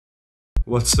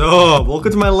What's up?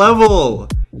 Welcome to my level.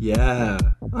 Yeah.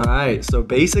 Alright, so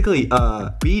basically,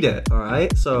 beat it,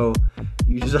 alright? So,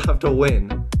 you just have to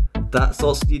win. That's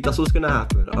what's gonna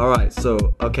happen. Alright,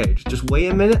 so, okay, just wait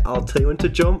a minute. I'll tell you when to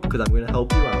jump, because I'm gonna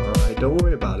help you out, alright? Don't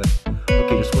worry about it.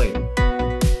 Okay, just wait.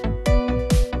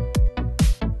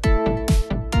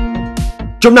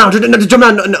 Jump now! Jump now!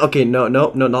 No, okay, no,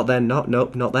 not then. No,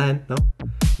 not then.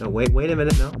 No, wait a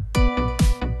minute, no.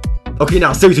 Okay,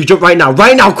 now, seriously, jump right now,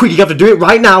 quick, you have to do it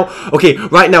right now. Okay,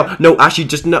 right now, no, actually,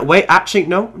 just, no, wait, actually,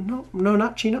 no,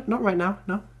 not right now,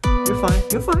 no. You're fine.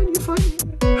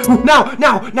 Now.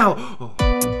 Oh.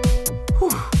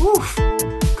 Oof.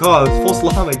 God, I was false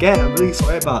alarm again, I'm really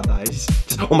sorry about that. Just,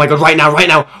 oh my God, right now.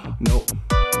 No,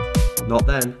 not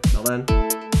then.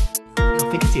 I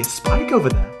think I see a spike over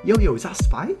there. Yo, is that a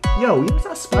spike? Yo, is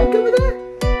that a spike over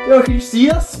there? Yo, can you see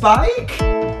that spike?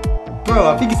 Bro,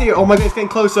 I think you see it. Oh my God, it's getting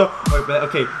closer.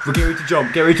 Okay, we're getting ready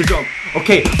to jump.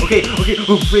 Okay.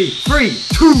 Oh, 3,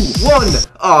 2, 1.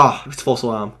 Ah, it was false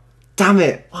alarm. Damn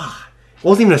it. It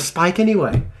wasn't even a spike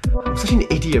anyway. I'm such an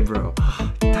idiot, bro.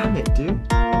 Damn it, dude.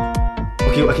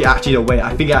 Okay, actually, no, wait.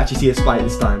 I think I actually see a spike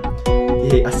this time.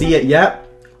 Yeah, I see it. Yep.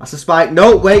 That's a spike.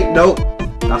 No, wait, no.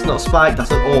 That's not a spike.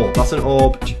 That's an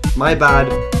orb. My bad.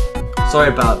 Sorry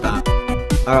about that.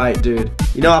 Alright, dude.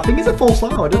 You know, I think it's a false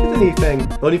alarm. I don't think there's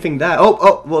anything there.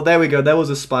 Oh, well, there we go. There was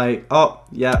a spike. Oh,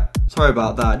 yeah. Sorry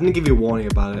about that. I didn't give you a warning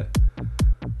about it.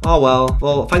 Oh, well.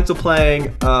 Well, thanks for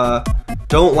playing.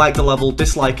 Don't like the level.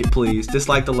 Dislike it, please.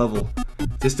 Dislike the level.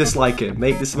 Just dislike it.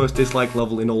 Make this the most disliked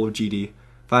level in all of GD.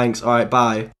 Thanks. Alright,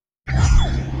 bye.